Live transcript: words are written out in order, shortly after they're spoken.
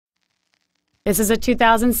This is a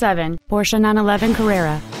 2007 Porsche 911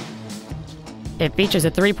 Carrera. It features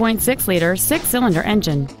a 3.6-liter six-cylinder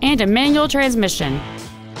engine and a manual transmission.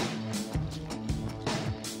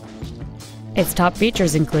 Its top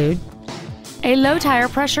features include a low tire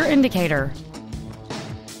pressure indicator,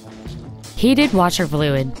 heated washer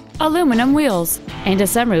fluid, aluminum wheels, and a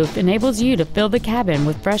sunroof enables you to fill the cabin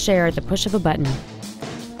with fresh air at the push of a button.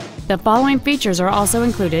 The following features are also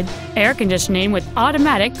included: air conditioning with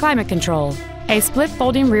automatic climate control, a split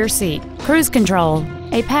folding rear seat, cruise control,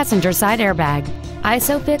 a passenger side airbag,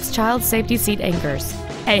 ISOFIX child safety seat anchors,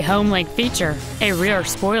 a home link feature, a rear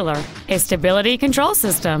spoiler, a stability control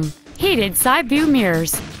system, heated side view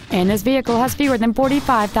mirrors, and this vehicle has fewer than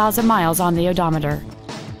 45,000 miles on the odometer.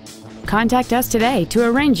 Contact us today to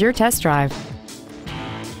arrange your test drive.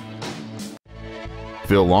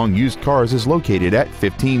 Phil Long Used Cars is located at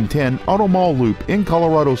 1510 Auto Mall Loop in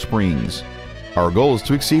Colorado Springs. Our goal is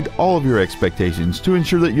to exceed all of your expectations to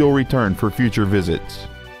ensure that you'll return for future visits.